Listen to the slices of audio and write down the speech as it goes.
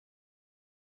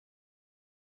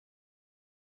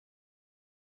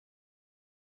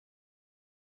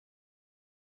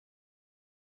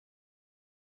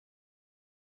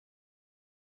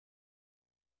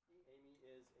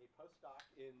postdoc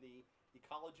in the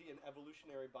Ecology and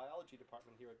Evolutionary Biology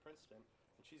department here at Princeton,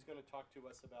 and she's going to talk to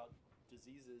us about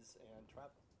diseases and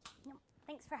travel. Yep.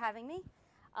 Thanks for having me.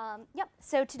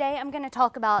 So today I'm going to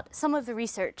talk about some of the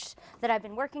research that I've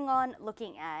been working on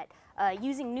looking at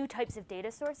using new types of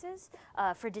data sources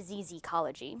for disease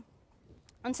ecology.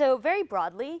 And so very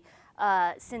broadly,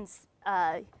 since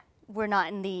we're not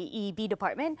in the EEB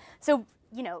department, so,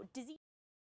 you know, disease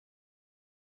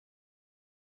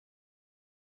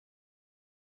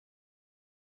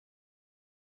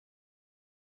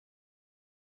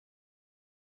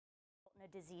a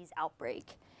disease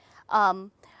outbreak.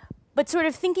 But sort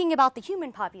of thinking about the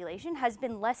human population has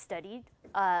been less studied,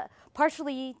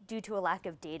 partially due to a lack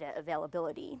of data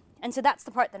availability. And so that's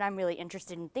the part that I'm really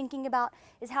interested in thinking about,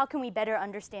 is how can we better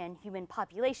understand human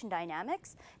population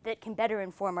dynamics that can better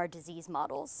inform our disease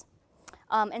models.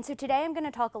 And so today I'm going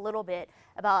to talk a little bit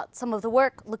about some of the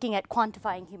work looking at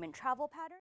quantifying human travel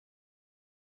patterns.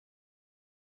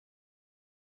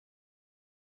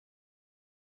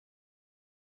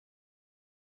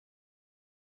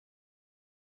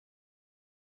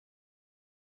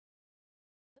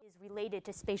 Is related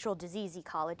to spatial disease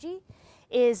ecology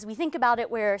is we think about it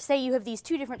where, say, you have these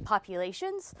two different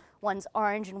populations, one's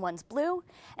orange and one's blue,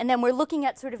 and then we're looking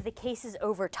at sort of the cases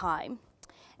over time.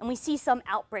 And we see some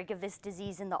outbreak of this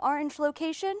disease in the orange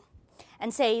location,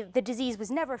 and say the disease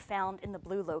was never found in the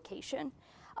blue location.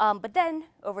 But then,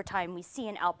 over time, we see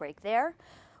an outbreak there.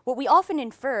 What we often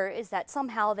infer is that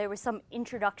somehow there was some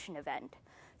introduction event.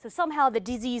 So somehow the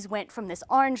disease went from this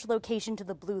orange location to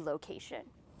the blue location.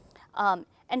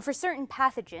 And for certain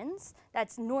pathogens,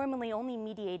 that's normally only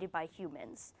mediated by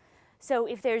humans. So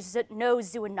if there's no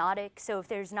zoonotic, so if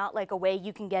there's not like a way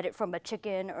you can get it from a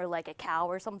chicken or like a cow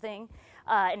or something,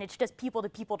 and it's just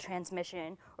people-to-people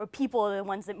transmission, or people are the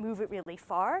ones that move it really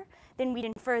far, then we'd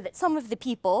infer that some of the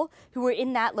people who were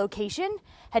in that location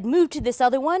had moved to this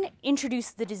other one,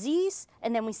 introduced the disease,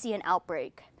 and then we see an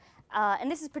outbreak. And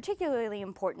this is particularly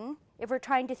important if we're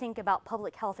trying to think about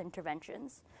public health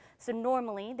interventions. So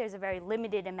normally, there's a very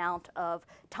limited amount of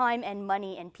time and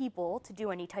money and people to do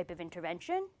any type of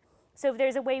intervention. So if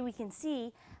there's a way we can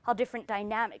see how different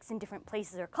dynamics in different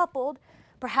places are coupled,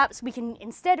 perhaps we can,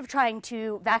 instead of trying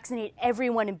to vaccinate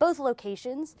everyone in both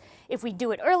locations, if we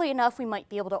do it early enough, we might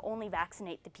be able to only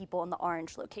vaccinate the people in the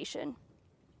orange location.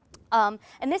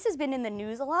 And this has been in the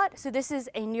news a lot. So this is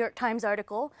a New York Times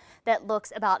article that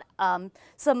looks about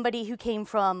somebody who came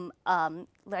from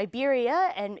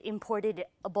Liberia and imported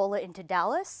Ebola into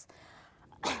Dallas.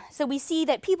 So we see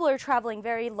that people are traveling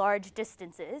very large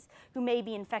distances who may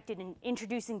be infected and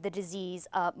introducing the disease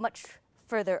much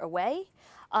further away,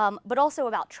 but also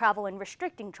about travel and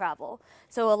restricting travel.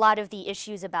 So a lot of the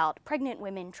issues about pregnant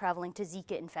women traveling to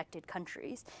Zika-infected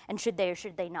countries, and should they or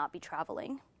should they not be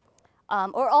traveling.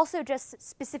 Or also just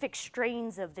specific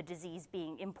strains of the disease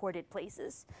being imported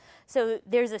places. So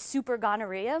there's a super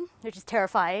gonorrhea, which is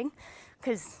terrifying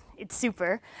because it's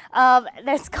super.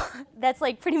 That's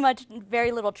like pretty much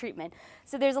very little treatment.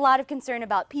 So there's a lot of concern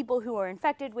about people who are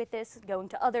infected with this going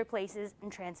to other places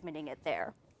and transmitting it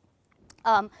there.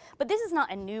 But this is not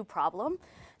a new problem.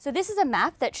 So this is a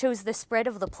map that shows the spread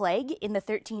of the plague in the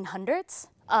 1300s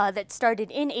that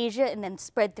started in Asia and then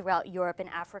spread throughout Europe and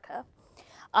Africa.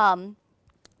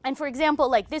 And for example,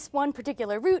 like this one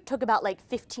particular route took about like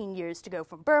 15 years to go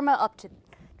from Burma up to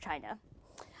China.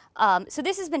 So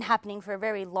this has been happening for a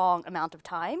very long amount of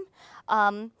time.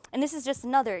 And this is just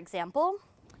another example.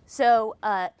 So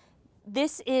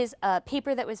this is a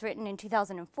paper that was written in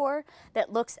 2004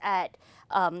 that looks at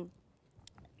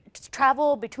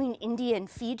travel between India and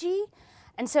Fiji.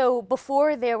 And so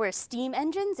before there were steam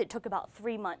engines, it took about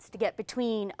 3 months to get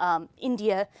between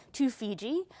India to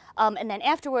Fiji. And then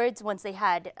afterwards, once they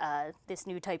had this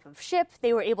new type of ship,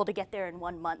 they were able to get there in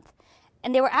 1 month.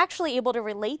 And they were actually able to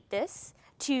relate this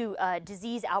to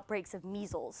disease outbreaks of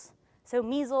measles. So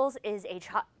measles is a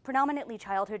predominantly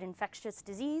childhood infectious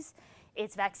disease.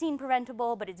 It's vaccine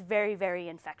preventable, but it's very, very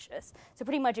infectious. So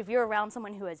pretty much if you're around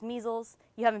someone who has measles,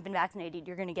 you haven't been vaccinated,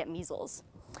 you're going to get measles.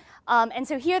 And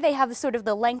so here they have sort of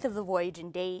the length of the voyage in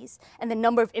days and the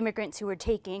number of immigrants who are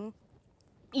taking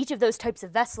each of those types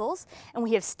of vessels. And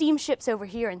we have steamships over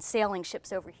here and sailing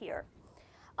ships over here.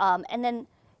 And then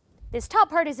this top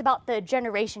part is about the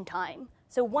generation time.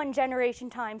 So 1 generation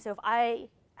time, so if I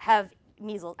have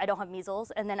measles, I don't have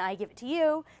measles, and then I give it to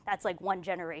you, that's like 1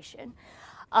 generation.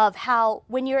 Of how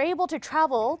when you're able to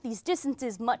travel these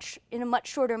distances in a much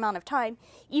shorter amount of time,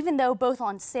 even though both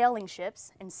on sailing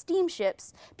ships and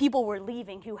steamships, people were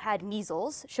leaving who had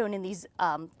measles, shown in these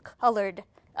colored,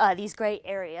 these gray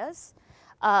areas,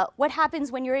 What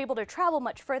happens when you're able to travel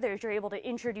much further is you're able to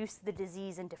introduce the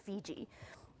disease into Fiji.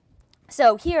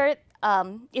 So here,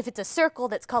 if it's a circle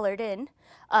that's colored in,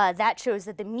 that shows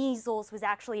that the measles was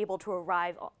actually able to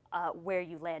arrive where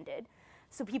you landed.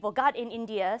 So people got in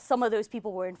India, some of those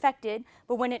people were infected,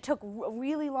 but when it took a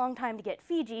really long time to get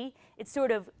Fiji, it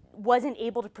sort of wasn't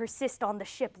able to persist on the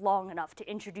ship long enough to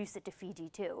introduce it to Fiji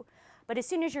too. But as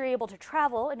soon as you're able to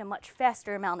travel in a much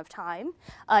faster amount of time,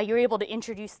 you're able to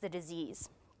introduce the disease.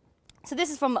 So this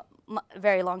is from a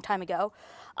very long time ago.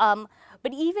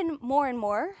 But even more and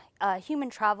more, human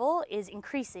travel is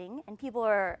increasing, and people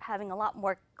are having a lot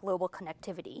more global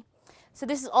connectivity. So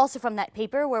this is also from that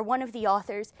paper where one of the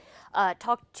authors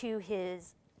talked to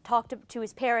his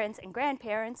parents and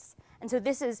grandparents. And so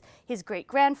this is his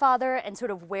great-grandfather and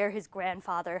sort of where his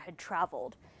grandfather had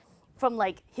traveled from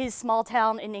like his small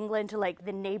town in England to like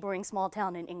the neighboring small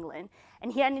town in England.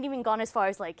 And he hadn't even gone as far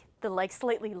as like the like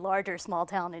slightly larger small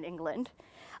town in England.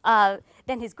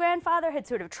 Then his grandfather had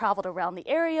sort of traveled around the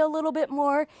area a little bit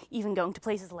more, even going to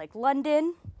places like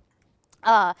London.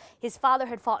 His father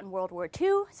had fought in World War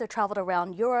II, so traveled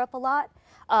around Europe a lot.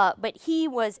 But he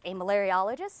was a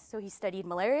malariologist, so he studied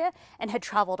malaria and had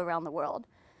traveled around the world.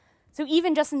 So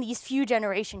even just in these few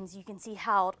generations, you can see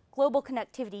how global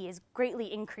connectivity is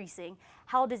greatly increasing,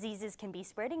 how diseases can be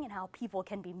spreading, and how people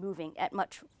can be moving at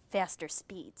much faster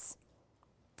speeds.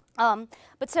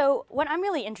 But so what I'm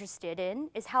really interested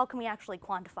in is how can we actually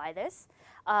quantify this,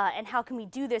 and how can we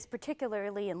do this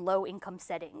particularly in low-income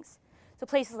settings. So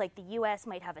places like the US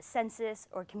might have a census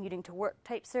or commuting to work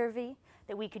type survey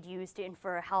that we could use to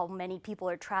infer how many people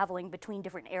are traveling between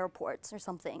different airports or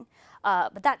something.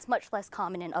 But that's much less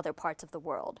common in other parts of the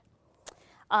world.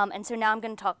 And so now I'm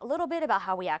going to talk a little bit about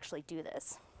how we actually do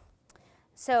this.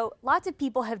 So lots of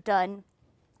people have done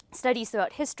studies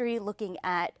throughout history looking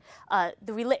at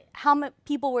how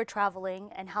people were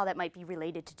traveling and how that might be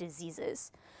related to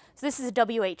diseases. So this is a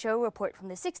WHO report from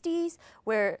the 60s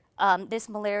where this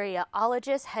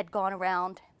malariologist had gone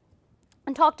around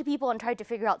and talked to people and tried to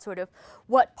figure out sort of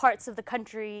what parts of the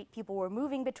country people were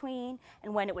moving between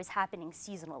and when it was happening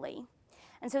seasonally.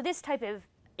 And so this type of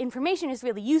information is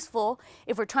really useful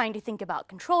if we're trying to think about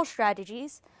control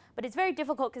strategies, but it's very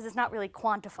difficult because it's not really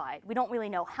quantified. We don't really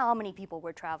know how many people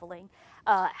were traveling,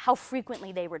 how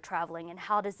frequently they were traveling, and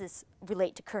how does this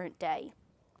relate to current day.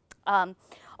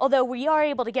 Although we are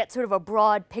able to get sort of a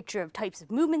broad picture of types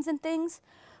of movements and things,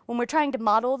 when we're trying to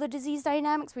model the disease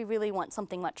dynamics, we really want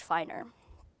something much finer.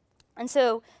 And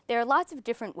so there are lots of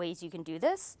different ways you can do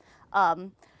this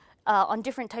on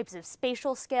different types of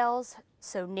spatial scales,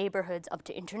 so neighborhoods up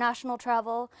to international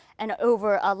travel, and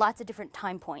over lots of different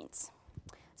time points.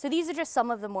 So these are just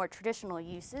some of the more traditional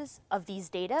uses of these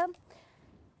data.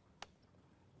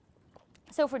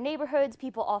 So for neighborhoods,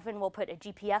 people often will put a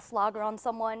GPS logger on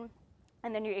someone,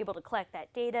 and then you're able to collect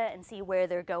that data and see where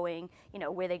they're going,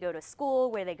 where they go to school,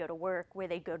 where they go to work, where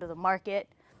they go to the market.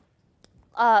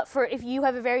 For if you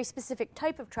have a very specific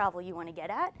type of travel you want to get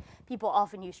at, people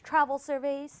often use travel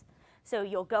surveys. So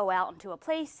you'll go out into a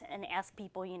place and ask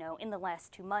people, in the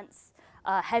last 2 months,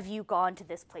 have you gone to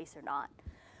this place or not?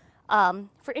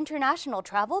 For international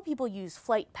travel, people use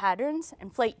flight patterns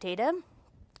and flight data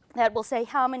that will say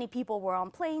how many people were on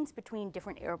planes between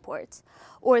different airports.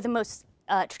 Or the most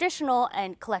traditional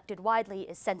and collected widely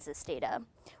is census data.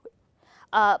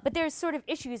 But there's sort of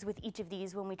issues with each of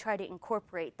these when we try to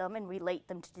incorporate them and relate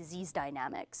them to disease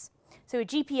dynamics. So with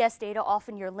GPS data,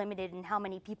 often you're limited in how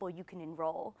many people you can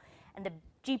enroll. And the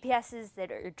GPSs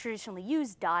that are traditionally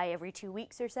used die every 2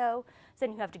 weeks or so. So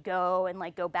then you have to go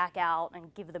and go back out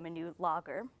and give them a new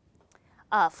logger.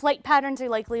 Flight patterns are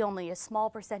likely only a small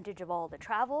percentage of all the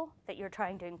travel that you're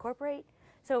trying to incorporate.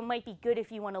 So it might be good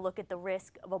if you want to look at the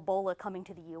risk of Ebola coming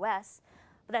to the US,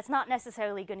 but that's not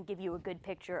necessarily going to give you a good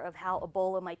picture of how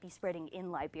Ebola might be spreading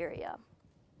in Liberia.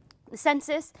 The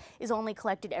census is only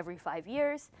collected every 5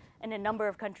 years, and a number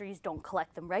of countries don't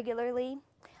collect them regularly.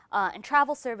 And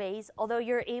travel surveys, although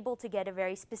you're able to get a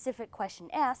very specific question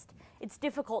asked, it's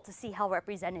difficult to see how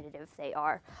representative they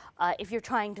are if you're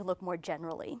trying to look more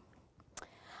generally.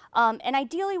 And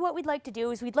ideally what we'd like to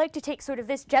do is we'd like to take sort of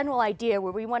this general idea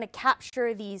where we want to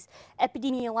capture these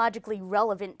epidemiologically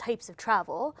relevant types of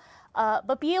travel,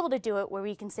 but be able to do it where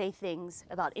we can say things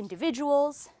about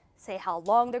individuals, say how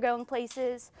long they're going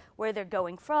places, where they're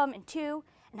going from and to,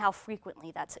 and how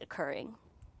frequently that's occurring.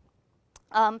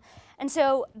 And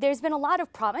so there's been a lot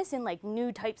of promise in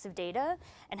new types of data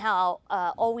and how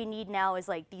all we need now is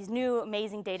these new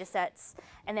amazing data sets,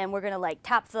 and then we're going to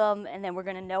tap them, and then we're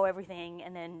going to know everything,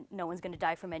 and then no one's going to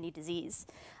die from any disease.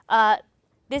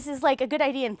 This is a good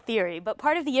idea in theory, but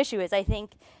part of the issue is I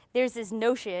think there's this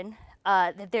notion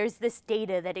that there's this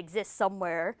data that exists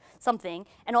somewhere, something,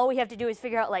 and all we have to do is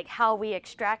figure out like how we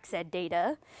extract said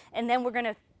data, and then we're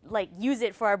gonna like use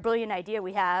it for our brilliant idea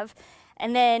we have,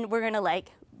 and then we're gonna like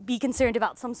be concerned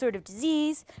about some sort of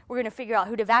disease, we're gonna figure out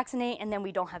who to vaccinate, and then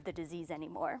we don't have the disease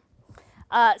anymore.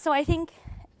 So I think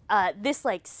this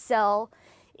like cell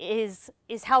is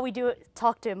how we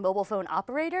talk to mobile phone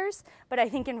operators, but I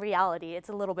think in reality it's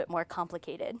a little bit more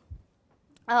complicated.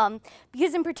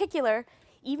 Because in particular,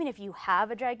 even if you have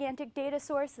a gigantic data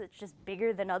source that's just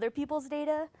bigger than other people's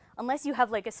data, unless you have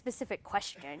like a specific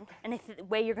question and the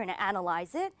way you're going to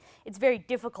analyze it, it's very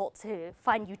difficult to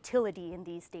find utility in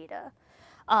these data.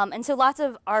 And so lots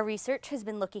of our research has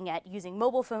been looking at using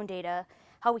mobile phone data,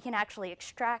 how we can actually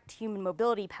extract human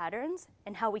mobility patterns,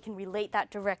 and how we can relate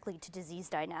that directly to disease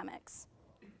dynamics.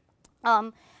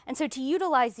 And so to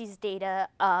utilize these data,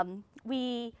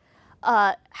 we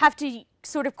have to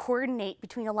sort of coordinate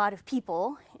between a lot of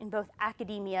people in both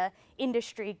academia,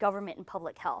 industry, government, and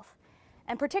public health.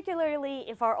 And particularly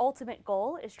if our ultimate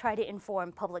goal is try to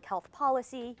inform public health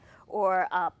policy or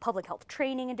public health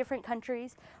training in different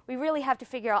countries, we really have to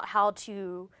figure out how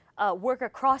to work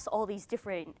across all these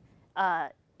different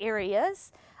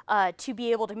areas to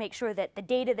be able to make sure that the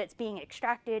data that's being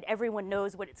extracted, everyone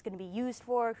knows what it's going to be used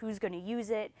for, who's going to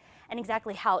use it, and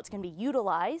exactly how it's going to be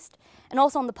utilized. And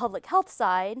also on the public health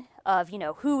side of,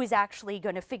 who is actually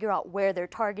going to figure out where they're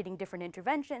targeting different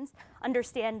interventions,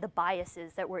 understand the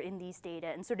biases that were in these data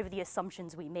and sort of the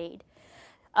assumptions we made.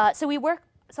 So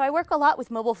I work a lot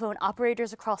with mobile phone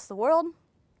operators across the world.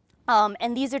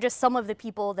 And these are just some of the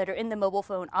people that are in the mobile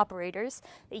phone operators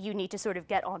that you need to sort of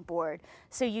get on board.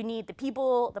 So you need the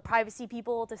people, the privacy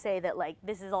people, to say that like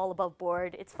this is all above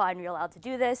board, it's fine, you're allowed to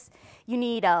do this. You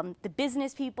need the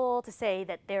business people to say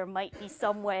that there might be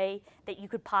some way that you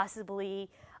could possibly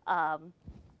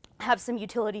have some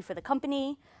utility for the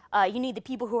company. You need the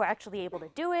people who are actually able to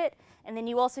do it, and then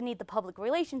you also need the public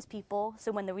relations people,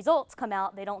 so when the results come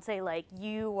out, they don't say like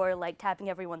you were like tapping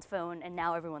everyone's phone and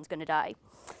now everyone's going to die.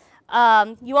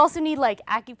 You also need like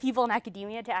people in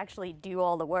academia to actually do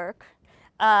all the work.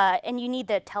 And you need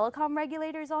the telecom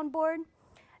regulators on board.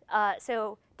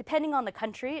 So depending on the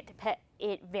country,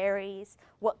 it varies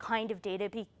what kind of data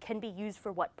can be used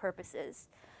for what purposes.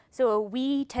 So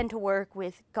we tend to work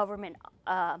with government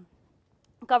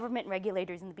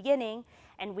regulators in the beginning,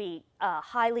 and we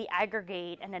highly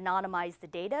aggregate and anonymize the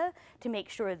data to make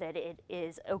sure that it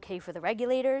is okay for the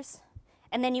regulators.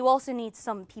 And then you also need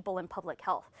some people in public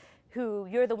health who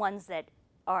you're the ones that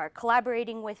are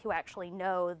collaborating with, who actually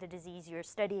know the disease you're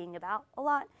studying about a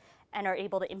lot and are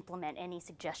able to implement any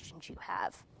suggestions you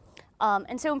have.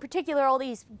 And so in particular, all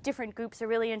these different groups are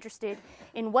really interested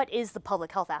in what is the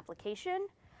public health application,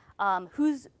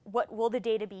 what will the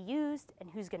data be used, and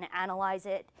who's going to analyze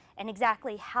it, and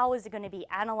exactly how is it going to be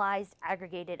analyzed,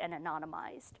 aggregated, and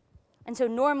anonymized. And so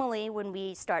normally when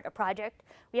we start a project,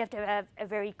 we have to have a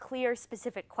very clear,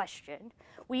 specific question.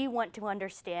 We want to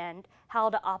understand how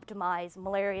to optimize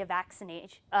malaria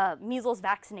vaccination, measles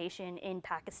vaccination in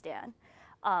Pakistan.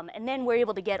 And then we're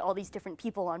able to get all these different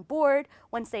people on board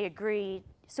once they agree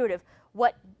sort of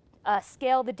what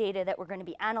scale the data that we're going to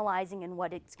be analyzing and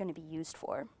what it's going to be used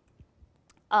for.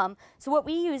 So what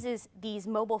we use is these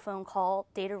mobile phone call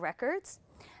data records.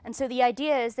 And so the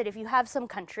idea is that if you have some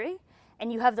country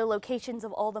and you have the locations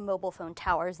of all the mobile phone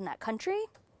towers in that country,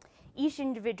 each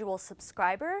individual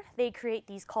subscriber, they create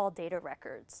these call data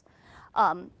records.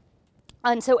 And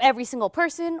so every single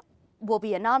person will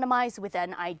be anonymized with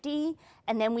an ID,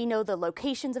 and then we know the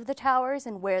locations of the towers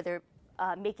and where they're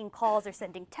making calls or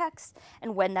sending texts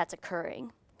and when that's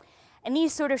occurring. And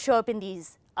these sort of show up in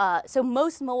these, so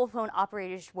most mobile phone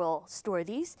operators will store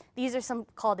these. These are some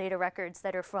call data records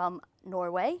that are from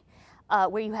Norway,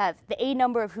 where you have the A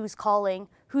number of who's calling,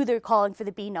 who they're calling for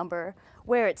the B number,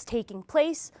 where it's taking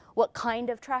place, what kind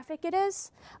of traffic it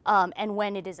is, and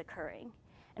when it is occurring.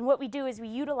 And what we do is we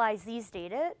utilize these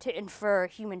data to infer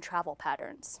human travel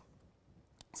patterns.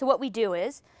 So what we do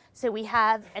is, so we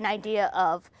have an idea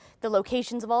of the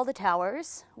locations of all the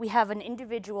towers, we have an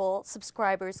individual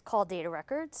subscriber's call data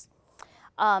records,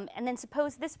 and then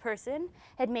suppose this person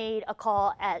had made a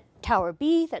call at Tower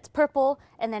B, that's purple,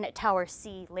 and then at Tower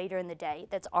C later in the day,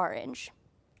 that's orange.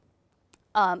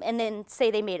 And then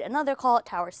say they made another call at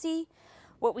Tower C.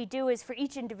 What we do is for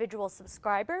each individual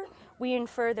subscriber, we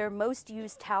infer their most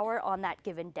used tower on that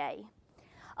given day.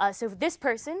 So for this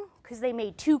person, because they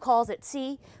made 2 calls at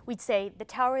C, we'd say the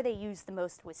tower they used the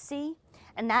most was C,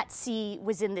 and that C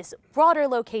was in this broader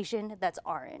location that's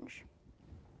orange.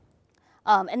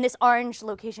 And this orange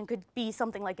location could be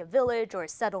something like a village or a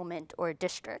settlement or a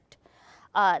district.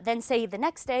 Then say the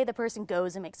next day the person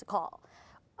goes and makes a call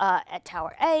at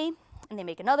Tower A, and they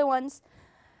make another ones.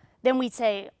 Then we'd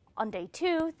say on day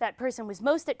 2 that person was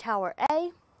most at Tower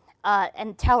A,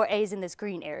 and Tower A is in this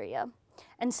green area.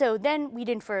 And so then we'd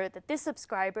infer that this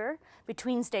subscriber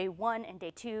between day 1 and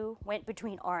day 2 went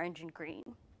between orange and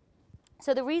green.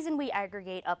 So the reason we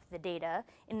aggregate up the data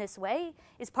in this way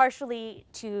is partially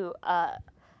to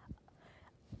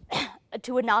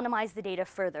anonymize the data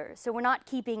further. So we're not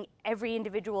keeping every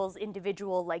individual's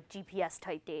individual like GPS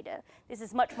type data. This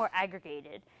is much more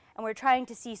aggregated, and we're trying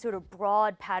to see sort of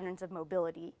broad patterns of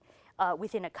mobility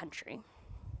within a country.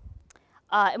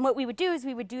 And what we would do is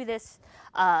we would do this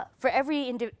for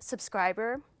every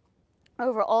subscriber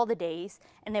over all the days,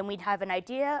 and then we'd have an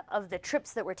idea of the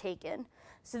trips that were taken.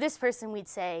 So this person, we'd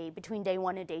say between day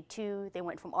 1 and day 2, they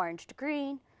went from orange to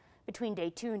green. Between day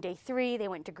 2 and day 3, they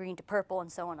went to green to purple,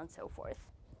 and so on and so forth.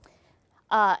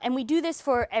 And we do this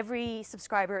for every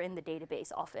subscriber in the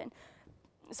database often.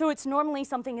 So it's normally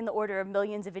something in the order of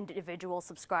millions of individual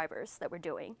subscribers that we're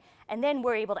doing. And then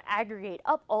we're able to aggregate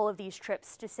up all of these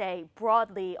trips to say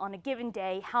broadly on a given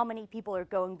day how many people are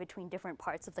going between different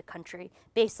parts of the country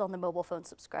based on the mobile phone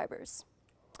subscribers.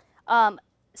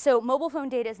 So mobile phone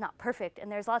data is not perfect, and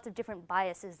there's lots of different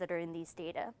biases that are in these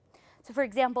data. So for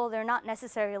example, they're not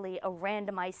necessarily a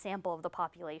randomized sample of the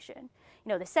population. You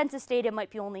know, the census data might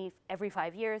be only every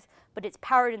 5 years, but it's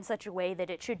powered in such a way that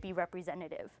it should be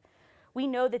representative. We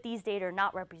know that these data are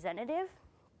not representative.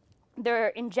 They're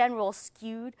in general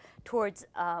skewed towards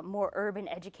more urban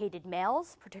educated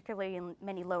males, particularly in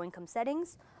many low-income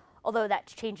settings, although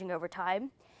that's changing over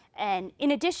time. And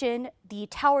in addition, the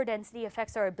tower density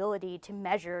affects our ability to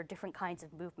measure different kinds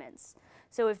of movements.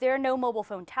 So if there are no mobile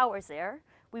phone towers there,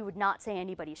 we would not say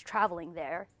anybody's traveling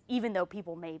there, even though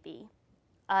people may be.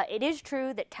 It is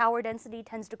true that tower density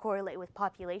tends to correlate with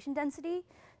population density,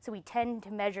 so we tend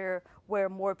to measure where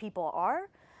more people are,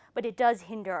 but it does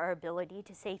hinder our ability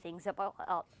to say things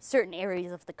about certain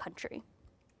areas of the country.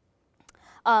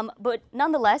 But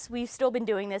nonetheless, we've still been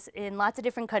doing this in lots of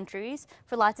different countries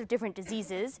for lots of different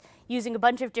diseases, using a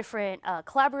bunch of different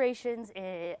collaborations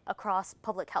across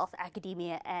public health,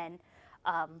 academia, and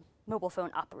mobile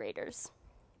phone operators.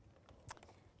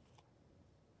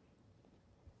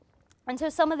 And so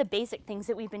some of the basic things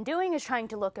that we've been doing is trying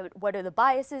to look at what are the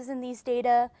biases in these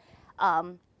data,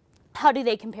 how do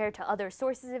they compare to other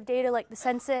sources of data like the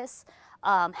census,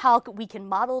 how we can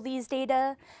model these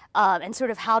data, and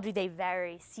sort of how do they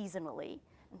vary seasonally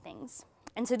and things.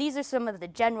 And so these are some of the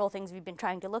general things we've been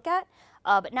trying to look at,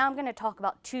 but now I'm going to talk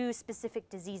about 2 specific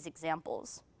disease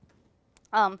examples.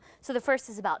 So the first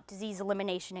is about disease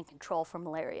elimination and control for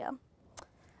malaria.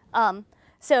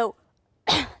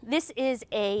 This is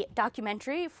a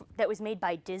documentary that was made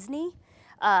by Disney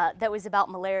that was about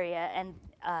malaria and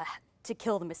to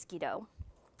kill the mosquito.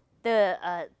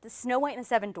 The Snow White and the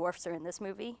Seven Dwarfs are in this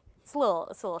movie. It's a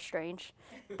little strange.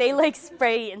 They like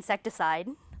spray insecticide.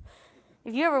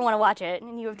 If you ever want to watch it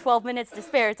and you have 12 minutes to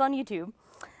spare, it's on YouTube.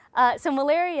 So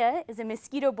malaria is a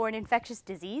mosquito-borne infectious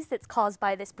disease that's caused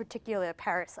by this particular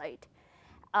parasite.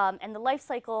 And the life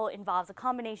cycle involves a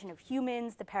combination of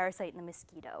humans, the parasite, and the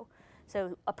mosquito.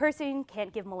 So a person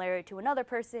can't give malaria to another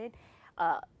person.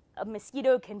 A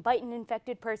mosquito can bite an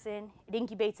infected person. It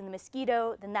incubates in the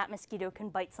mosquito. Then that mosquito can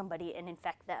bite somebody and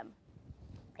infect them.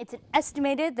 It's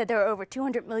estimated that there are over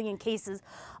 200 million cases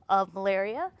of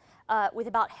malaria, with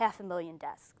about 500,000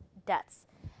 deaths.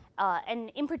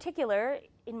 And in particular,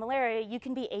 in malaria, you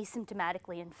can be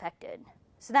asymptomatically infected.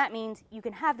 So that means you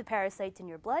can have the parasites in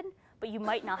your blood, but you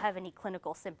might not have any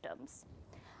clinical symptoms.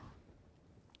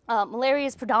 Malaria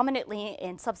is predominantly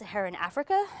in sub-Saharan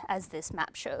Africa, as this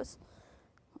map shows.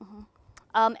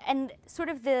 And sort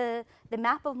of the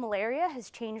map of malaria has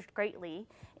changed greatly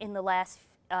in the last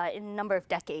in a number of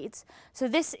decades. So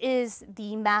this is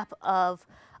the map of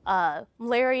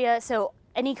malaria. So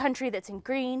any country that's in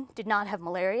green did not have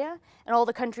malaria, and all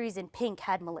the countries in pink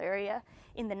had malaria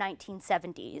in the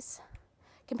 1970s.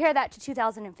 Compare that to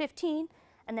 2015,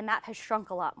 and the map has shrunk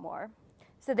a lot more.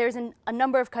 So there's a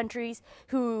number of countries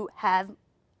who have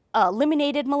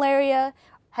eliminated malaria,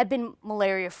 had been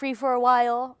malaria-free for a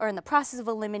while, or in the process of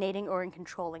eliminating or in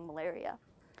controlling malaria.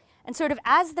 And sort of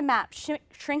as the map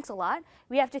shrinks a lot,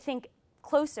 we have to think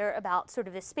closer about sort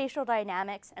of the spatial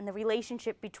dynamics and the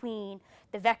relationship between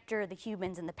the vector, the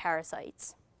humans, and the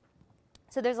parasites.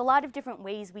 So there's a lot of different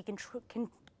ways we can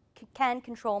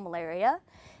control malaria.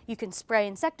 You can spray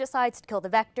insecticides to kill the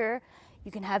vector.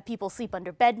 You can have people sleep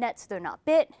under bed nets so they're not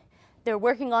bit. They're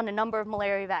working on a number of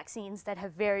malaria vaccines that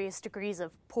have various degrees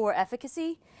of poor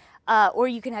efficacy. Or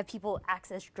you can have people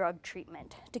access drug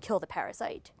treatment to kill the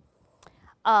parasite.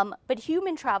 But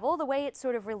human travel, the way it's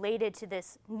sort of related to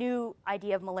this new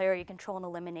idea of malaria control and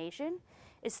elimination,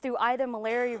 is through either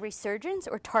malaria resurgence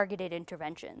or targeted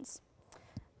interventions.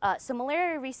 So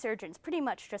malaria resurgence pretty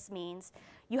much just means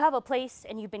you have a place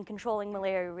and you've been controlling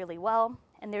malaria really well,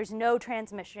 and there's no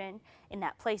transmission in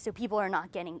that place, so people are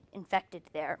not getting infected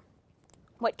there.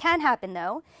 What can happen,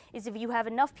 though, is if you have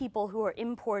enough people who are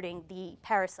importing the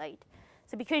parasite.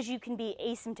 So because you can be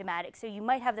asymptomatic, so you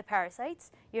might have the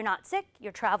parasites, you're not sick,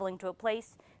 you're traveling to a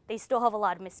place, they still have a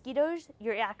lot of mosquitoes,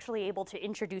 you're actually able to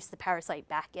introduce the parasite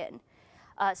back in.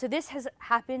 So this has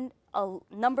happened a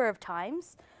number of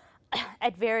times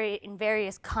in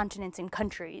various continents and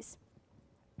countries.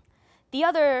 The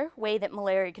other way that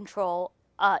malaria control,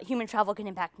 human travel can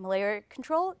impact malaria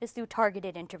control is through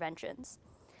targeted interventions.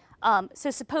 So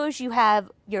suppose you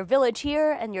have your village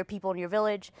here and your people in your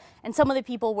village, and some of the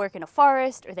people work in a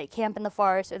forest, or they camp in the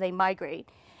forest, or they migrate.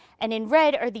 And in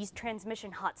red are these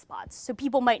transmission hotspots. So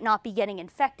people might not be getting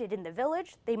infected in the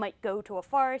village. They might go to a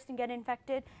forest and get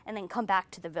infected, and then come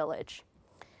back to the village.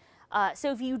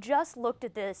 So if you just looked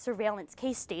at the surveillance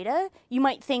case data, you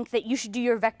might think that you should do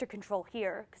your vector control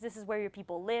here, because this is where your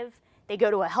people live. They go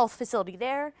to a health facility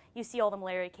there. You see all the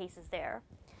malaria cases there.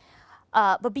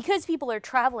 But because people are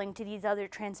traveling to these other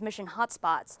transmission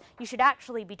hotspots, you should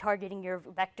actually be targeting your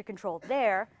vector control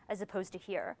there as opposed to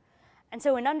here. And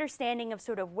so an understanding of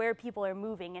sort of where people are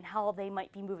moving and how they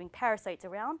might be moving parasites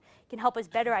around can help us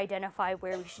better identify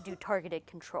where we should do targeted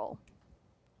control.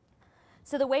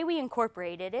 So the way we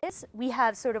incorporate it is we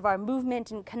have sort of our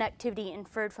movement and connectivity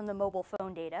inferred from the mobile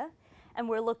phone data, and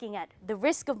we're looking at the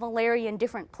risk of malaria in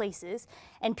different places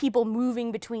and people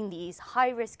moving between these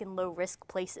high-risk and low-risk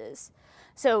places.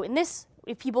 So in this,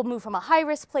 if people move from a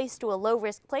high-risk place to a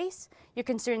low-risk place, you're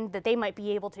concerned that they might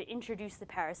be able to introduce the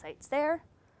parasites there.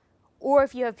 Or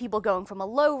if you have people going from a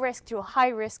low-risk to a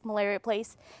high-risk malaria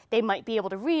place, they might be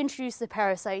able to reintroduce the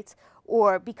parasites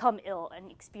or become ill and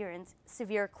experience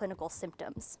severe clinical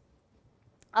symptoms.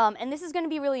 And this is going to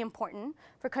be really important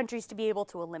for countries to be able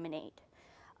to eliminate.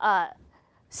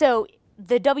 So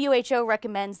the WHO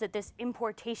recommends that this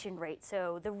importation rate,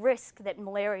 so the risk that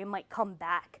malaria might come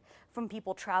back from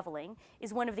people traveling,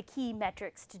 is one of the key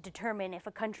metrics to determine if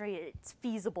a country is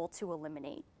feasible to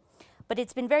eliminate. But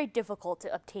it's been very difficult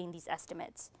to obtain these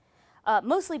estimates,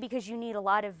 mostly because you need a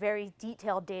lot of very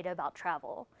detailed data about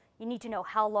travel. You need to know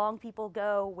how long people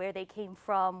go, where they came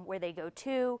from, where they go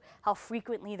to, how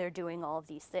frequently they're doing all of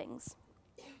these things.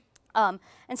 And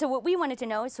so what we wanted to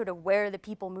know is sort of where are the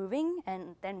people moving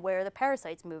and then where are the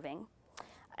parasites moving.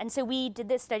 And so we did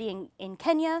this study in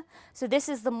Kenya. So this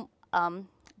is the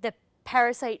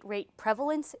parasite rate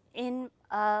prevalence in,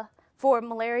 for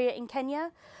malaria in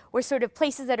Kenya, where sort of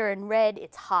places that are in red,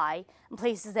 it's high, and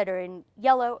places that are in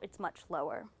yellow, it's much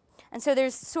lower. And so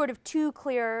there's sort of two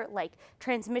clear like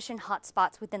transmission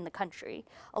hotspots within the country,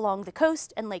 along the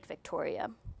coast and Lake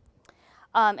Victoria.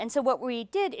 And so what we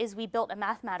did is we built a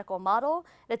mathematical model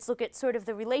that's look at sort of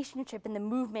the relationship and the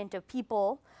movement of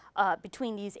people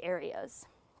between these areas.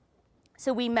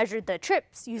 So we measured the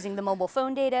trips using the mobile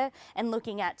phone data and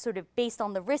looking at sort of based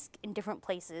on the risk in different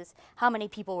places, how many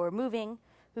people were moving,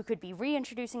 who could be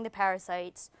reintroducing the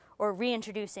parasites or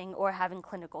reintroducing or having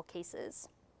clinical cases.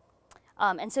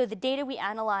 And so the data we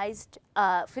analyzed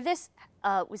for this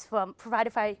was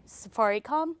provided by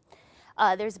Safaricom.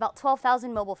 There's about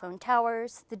 12,000 mobile phone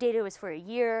towers. The data was for a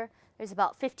year. There's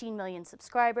about 15 million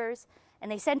subscribers.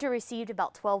 And they sent or received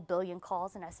about 12 billion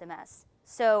calls and SMS.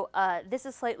 So this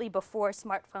is slightly before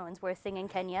smartphones were a thing in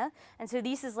Kenya. And so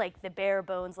this is like the bare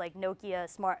bones, like Nokia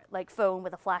phone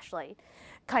with a flashlight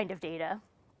kind of data.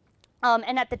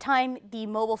 And at the time, the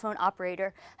mobile phone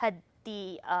operator had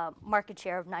the market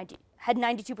share of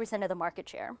 92% of the market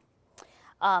share.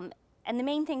 And the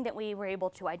main thing that we were able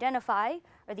to identify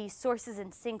are these sources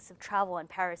and sinks of travel and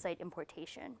parasite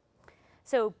importation.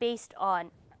 So based on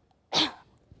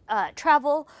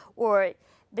travel or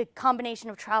the combination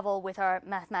of travel with our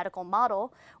mathematical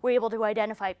model, we're able to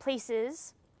identify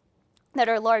places that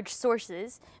are large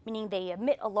sources, meaning they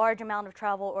emit a large amount of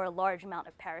travel or a large amount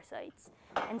of parasites.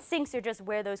 And sinks are just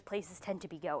where those places tend to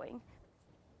be going.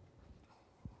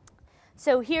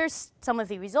 So here's some of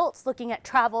the results, looking at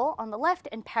travel on the left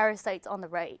and parasites on the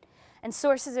right. And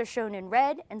sources are shown in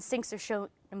red and sinks are shown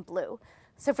in blue.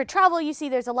 So for travel, you see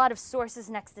there's a lot of sources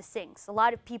next to sinks. A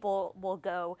lot of people will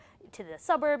go to the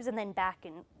suburbs and then back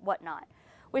and whatnot.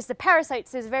 Whereas the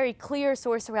parasites, there's a very clear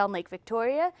source around Lake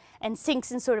Victoria and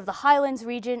sinks in sort of the highlands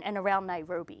region and around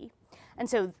Nairobi. And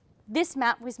so this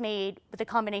map was made with a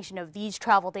combination of these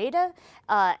travel data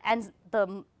and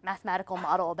the mathematical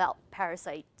model about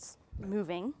parasites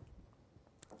moving.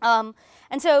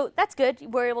 And so that's good.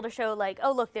 We're able to show like,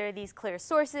 oh, look, there are these clear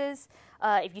sources.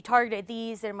 If you targeted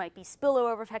these, there might be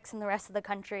spillover effects in the rest of the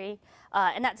country.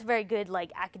 And that's a very good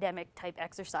like academic type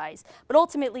exercise. But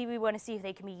ultimately, we want to see if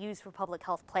they can be used for public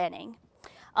health planning.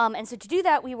 And so to do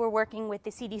that, we were working with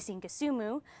the CDC in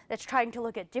Kisumu that's trying to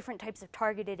look at different types of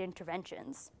targeted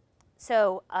interventions.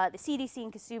 So the CDC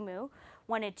in Kisumu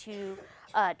wanted to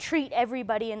treat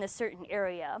everybody in this certain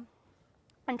area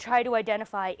and try to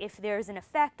identify if there's an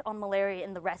effect on malaria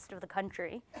in the rest of the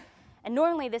country. And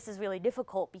normally this is really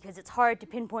difficult because it's hard to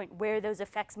pinpoint where those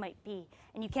effects might be,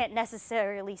 and you can't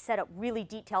necessarily set up really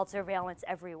detailed surveillance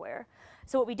everywhere.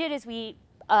 So what we did is we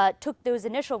took those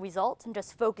initial results and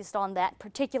just focused on that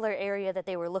particular area that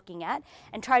they were looking at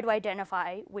and tried to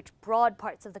identify which broad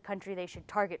parts of the country they should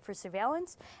target for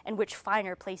surveillance and which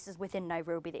finer places within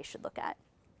Nairobi they should look at.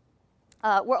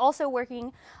 We're also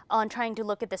working on trying to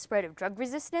look at the spread of drug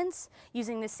resistance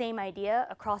using the same idea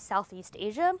across Southeast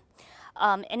Asia,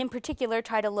 and in particular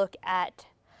try to look at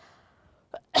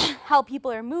how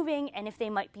people are moving and if they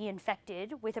might be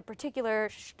infected with a particular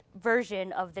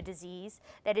version of the disease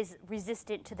that is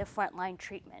resistant to the frontline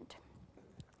treatment.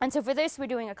 And so for this, we're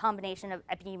doing a combination of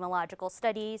epidemiological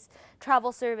studies,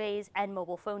 travel surveys, and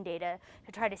mobile phone data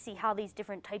to try to see how these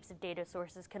different types of data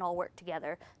sources can all work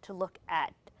together to look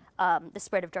at the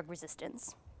spread of drug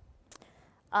resistance.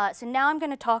 So now I'm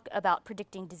going to talk about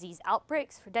predicting disease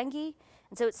outbreaks for dengue.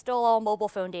 And so it's still all mobile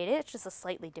phone data. It's just a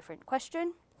slightly different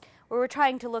question, where we're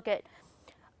trying to look at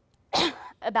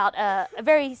about a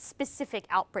very specific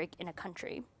outbreak in a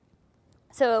country.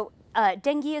 So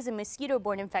dengue is a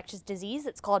mosquito-borne infectious disease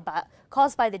that's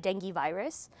caused by the dengue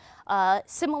virus.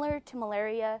 Similar to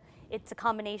malaria, it's a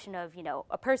combination of,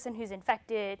 a person who's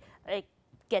infected,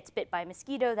 gets bit by a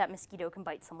mosquito, that mosquito can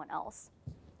bite someone else.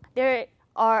 There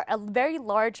are a very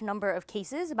large number of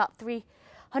cases, about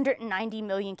 390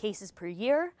 million cases per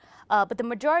year, but the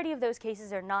majority of those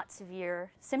cases are not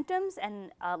severe symptoms,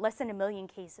 and less than 1 million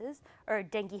cases are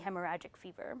dengue hemorrhagic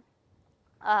fever.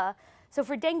 So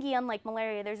for dengue, unlike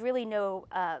malaria, there's really no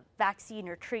vaccine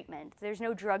or treatment. There's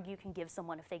no drug you can give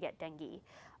someone if they get dengue.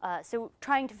 So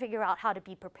trying to figure out how to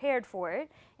be prepared for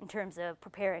it in terms of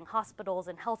preparing hospitals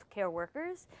and healthcare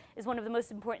workers is one of the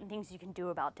most important things you can do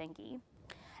about dengue.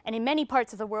 And in many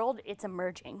parts of the world, it's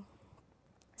emerging.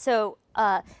 So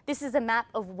this is a map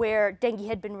of where dengue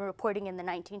had been reporting in the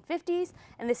 1950s,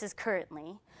 and this is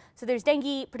currently. So there's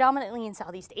dengue predominantly in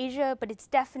Southeast Asia, but it's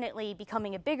definitely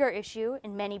becoming a bigger issue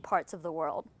in many parts of the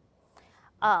world.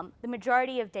 The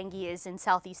majority of dengue is in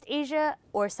Southeast Asia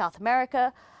or South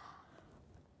America,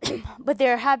 but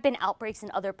there have been outbreaks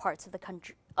in other parts of the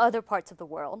country, other parts of the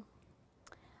world.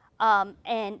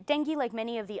 And dengue, like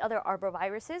many of the other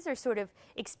arboviruses, are sort of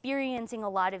experiencing a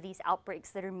lot of these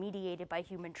outbreaks that are mediated by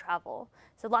human travel.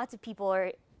 So lots of people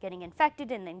are getting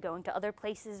infected and then going to other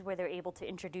places where they're able to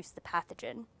introduce the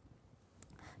pathogen.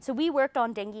 So we worked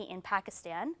on dengue in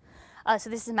Pakistan. So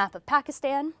this is a map of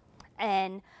Pakistan,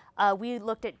 and we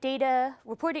looked at data,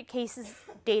 reported cases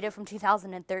data from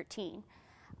 2013.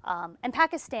 And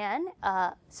Pakistan,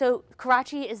 so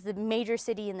Karachi is the major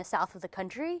city in the south of the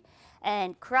country,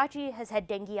 and Karachi has had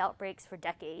dengue outbreaks for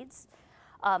decades.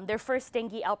 Their first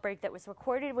dengue outbreak that was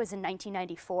recorded was in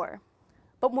 1994.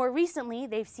 But more recently,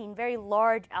 they've seen very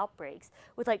large outbreaks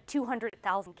with like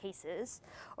 200,000 cases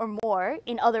or more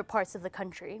in other parts of the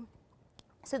country.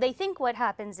 So they think what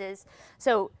happens is,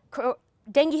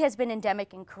 dengue has been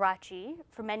endemic in Karachi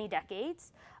for many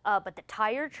decades, but the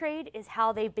tire trade is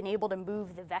how they've been able to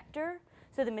move the vector.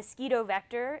 So the mosquito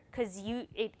vector, because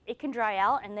it can dry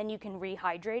out and then you can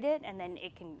rehydrate it and then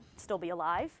it can still be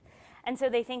alive. And so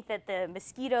they think that the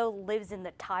mosquito lives in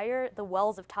the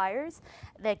wells of tires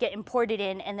that get imported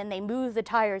in, and then they move the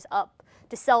tires up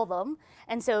to sell them.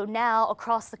 And so now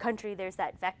across the country there's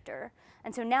that vector.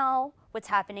 And so now what's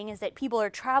happening is that people are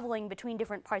traveling between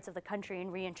different parts of the country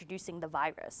and reintroducing the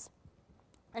virus.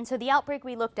 And so the outbreak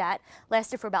we looked at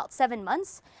lasted for about 7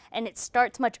 months, and it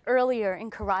starts much earlier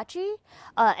in Karachi,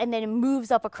 and then it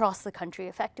moves up across the country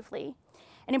effectively.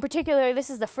 And in particular, this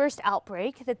is the first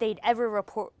outbreak that they'd ever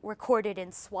recorded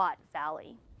in Swat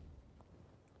Valley.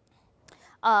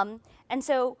 And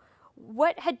so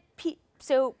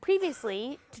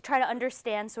previously, to try to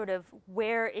understand sort of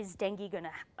where is dengue going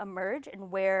to emerge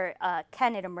and where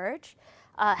can it emerge,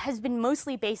 has been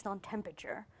mostly based on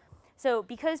temperature. So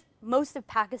because most of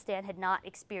Pakistan had not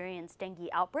experienced dengue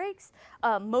outbreaks,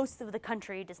 most of the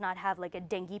country does not have like a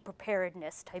dengue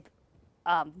preparedness type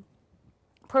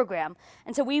program.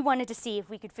 And so we wanted to see if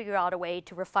we could figure out a way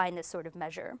to refine this sort of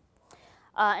measure.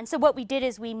 And so what we did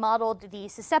is we modeled the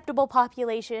susceptible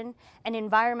population and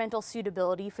environmental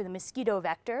suitability for the mosquito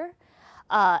vector.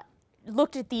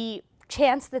 looked at the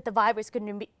chance that the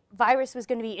virus was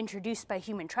going to be introduced by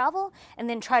human travel, and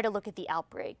then try to look at the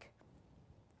outbreak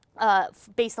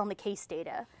based on the case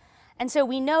data. And so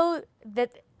we know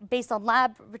that, based on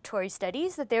laboratory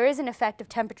studies, that there is an effect of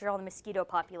temperature on the mosquito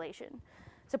population.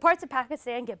 So parts of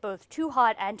Pakistan get both too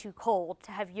hot and too cold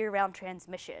to have year-round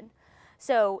transmission.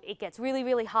 So it gets really,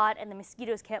 really hot, and the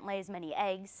mosquitoes can't lay as many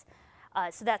eggs.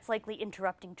 So that's likely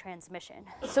interrupting transmission.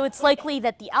 So it's likely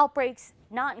that the outbreaks,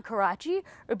 not in Karachi,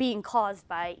 are being caused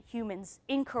by humans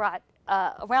in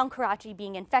around Karachi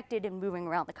being infected and moving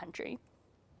around the country.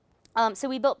 So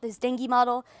we built this dengue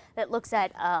model that looks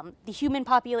at the human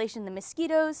population, the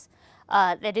mosquitoes,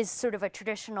 that is sort of a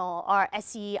traditional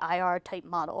SEIR type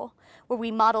model, where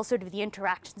we model sort of the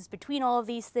interactions between all of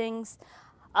these things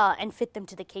and fit them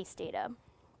to the case data.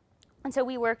 And so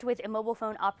we worked with a mobile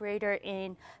phone operator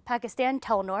in Pakistan,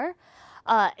 Telnor,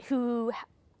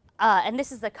 and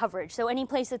this is the coverage. So any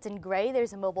place that's in gray,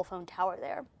 there's a mobile phone tower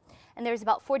there. And there's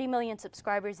about 40 million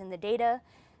subscribers in the data.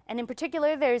 And in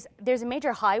particular, there's a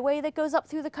major highway that goes up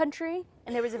through the country,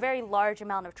 and there was a very large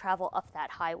amount of travel up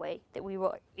that highway that we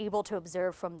were able to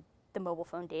observe from the mobile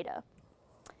phone data.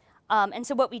 And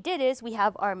so what we did is we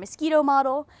have our mosquito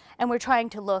model, and we're trying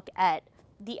to look at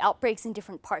the outbreaks in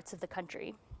different parts of the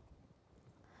country.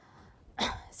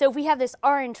 So if we have this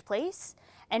orange place,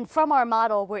 and from our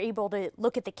model, we're able to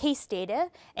look at the case data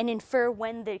and infer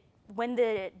when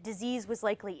the disease was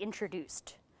likely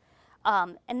introduced.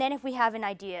 And then if we have an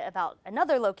idea about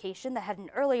another location that had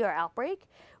an earlier outbreak,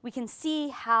 we can see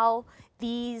how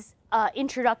these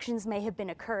introductions may have been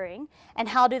occurring and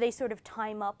how do they sort of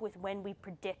time up with when we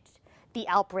predict the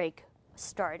outbreak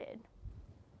started.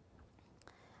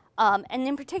 And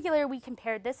in particular, we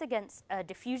compared this against a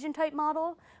diffusion type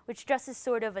model, which just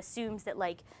sort of assumes that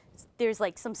there's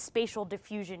some spatial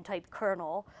diffusion type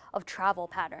kernel of travel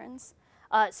patterns.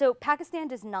 So Pakistan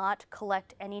does not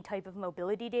collect any type of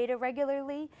mobility data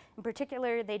regularly. In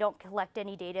particular, they don't collect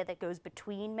any data that goes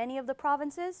between many of the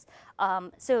provinces.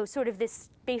 So sort of this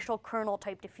spatial kernel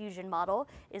type diffusion model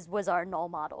was our null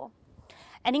model.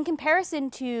 And in comparison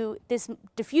to this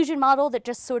diffusion model that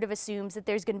just sort of assumes that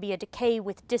there's going to be a decay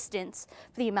with distance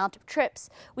for the amount of trips,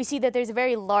 we see that there's a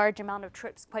very large amount of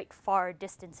trips quite far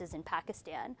distances in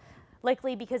Pakistan,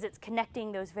 likely because it's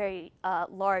connecting those very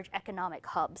large economic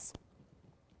hubs.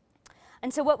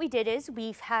 And so what we did is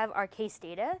we have our case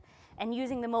data, and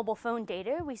using the mobile phone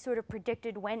data, we sort of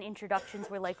predicted when introductions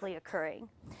were likely occurring.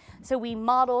 So we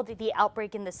modeled the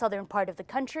outbreak in the southern part of the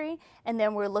country, and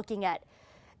then we're looking at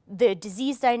the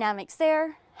disease dynamics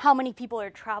there, how many people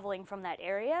are traveling from that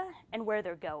area, and where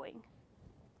they're going.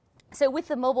 So with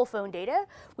the mobile phone data,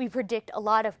 we predict a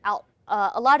lot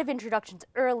of introductions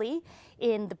early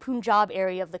in the Punjab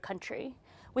area of the country.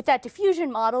 With that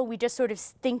diffusion model, we just sort of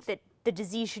think that the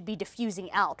disease should be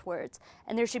diffusing outwards,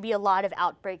 and there should be a lot of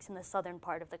outbreaks in the southern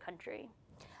part of the country.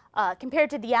 Compared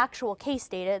to the actual case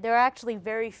data, there are actually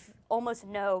almost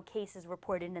no cases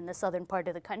reported in the southern part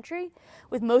of the country,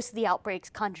 with most of the outbreaks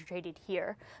concentrated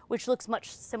here, which looks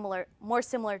more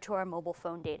similar to our mobile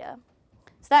phone data.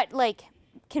 So that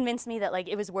convinced me that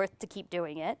it was worth to keep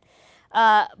doing it.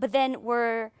 But then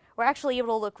we're actually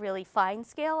able to look really fine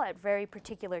scale at very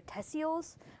particular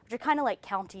tesseles, which are kind of like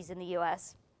counties in the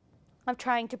US, of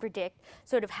trying to predict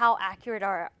sort of how accurate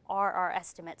are our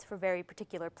estimates for very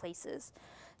particular places.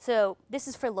 So this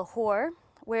is for Lahore,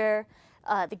 where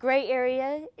the gray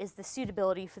area is the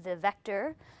suitability for the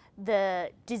vector.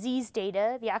 The disease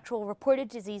data, the actual reported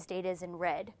disease data, is in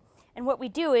red. And what we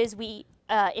do is we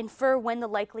infer when the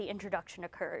likely introduction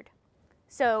occurred.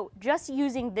 So just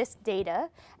using this data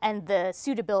and the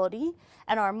suitability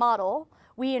and our model,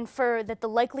 we infer that the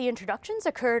likely introductions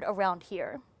occurred around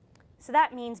here. So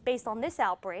that means based on this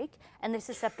outbreak and the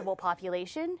susceptible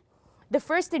population, the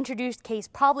first introduced case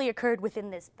probably occurred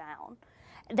within this bound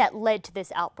that led to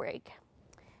this outbreak.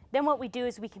 Then what we do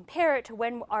is we compare it to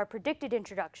when our predicted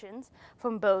introductions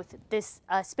from both this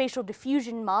spatial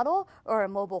diffusion model or a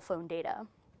mobile phone data.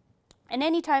 And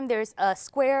anytime there's a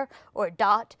square or a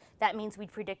dot, that means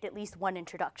we'd predict at least one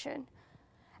introduction.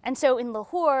 And so in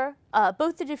Lahore,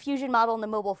 both the diffusion model and the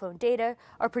mobile phone data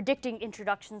are predicting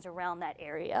introductions around that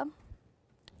area.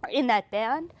 In that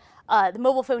band, the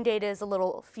mobile phone data is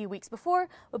a few weeks before,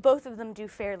 but both of them do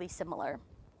fairly similar.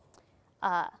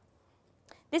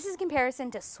 This is a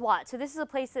comparison to Swat. So this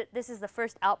is the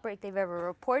first outbreak they've ever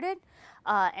reported.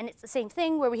 And it's the same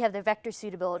thing where we have the vector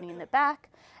suitability in the back,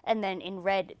 and then in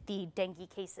red, the dengue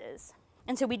cases.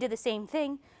 And so we did the same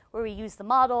thing where we used the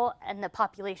model and the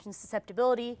population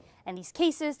susceptibility and these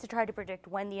cases to try to predict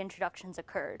when the introductions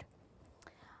occurred.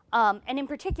 And in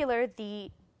particular,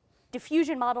 the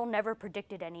diffusion model never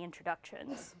predicted any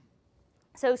introductions.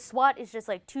 So SWAT is just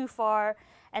like too far,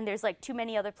 and there's like too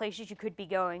many other places you could be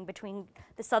going between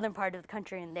the southern part of the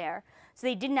country and there. So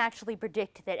they didn't actually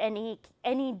predict that any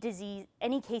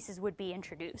cases would be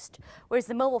introduced. Whereas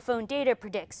the mobile phone data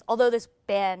predicts, although this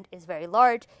band is very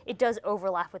large, it does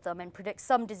overlap with them and predicts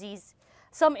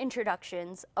some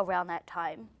introductions around that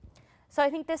time. So I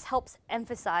think this helps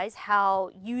emphasize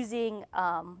how using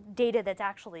data that's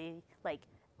actually like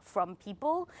from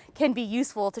people can be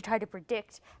useful to try to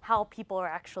predict how people are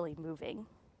actually moving.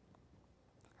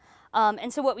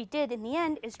 And so what we did in the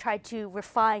end is try to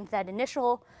refine that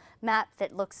initial map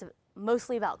that looks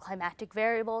mostly about climatic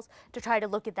variables to try to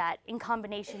look at that in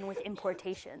combination with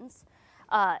importations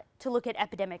to look at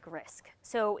epidemic risk.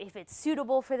 So if it's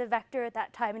suitable for the vector at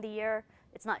that time of the year,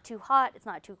 it's not too hot, it's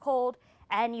not too cold,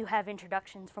 and you have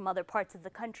introductions from other parts of the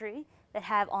country that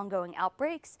have ongoing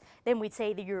outbreaks, then we'd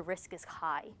say that your risk is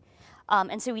high.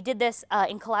 And so we did this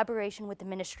in collaboration with the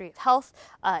Ministry of Health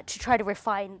to try to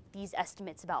refine these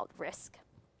estimates about risk.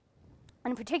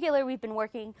 In particular, we've been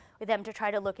working with them to try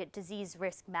to look at disease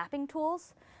risk mapping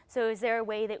tools. So is there a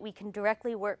way that we can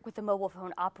directly work with the mobile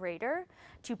phone operator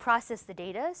to process the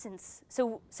data?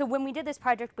 So when we did this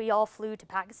project, we all flew to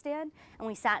Pakistan, and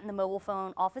we sat in the mobile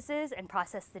phone offices and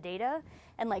processed the data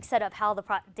and like set up how the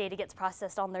data gets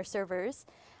processed on their servers.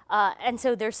 And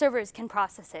so their servers can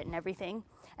process it and everything.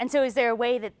 And so is there a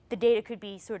way that the data could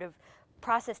be sort of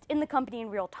processed in the company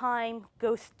in real time,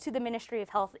 goes to the Ministry of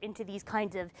Health into these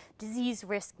kinds of disease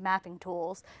risk mapping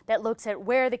tools that looks at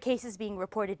where the case is being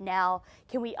reported now,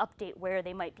 can we update where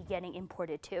they might be getting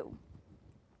imported to?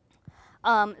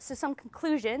 So some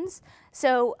conclusions.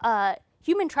 So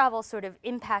human travel sort of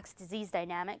impacts disease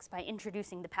dynamics by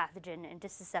introducing the pathogen into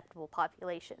susceptible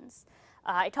populations.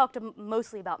 I talked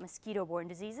mostly about mosquito-borne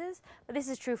diseases, but this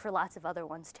is true for lots of other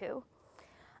ones too.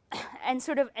 And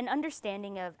sort of an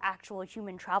understanding of actual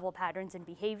human travel patterns and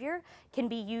behavior can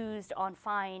be used on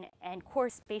fine and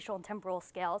coarse spatial and temporal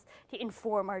scales to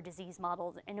inform our disease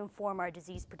models and inform our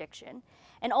disease prediction.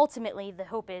 And ultimately, the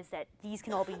hope is that these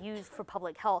can all be used for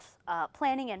public health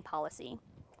planning and policy.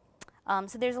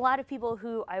 So there's a lot of people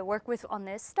who I work with on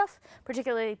this stuff,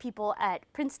 particularly people at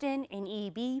Princeton in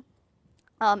EEB,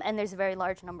 and there's a very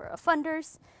large number of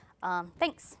funders.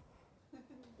 Thanks.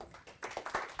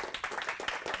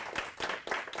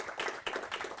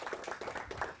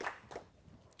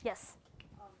 Yes.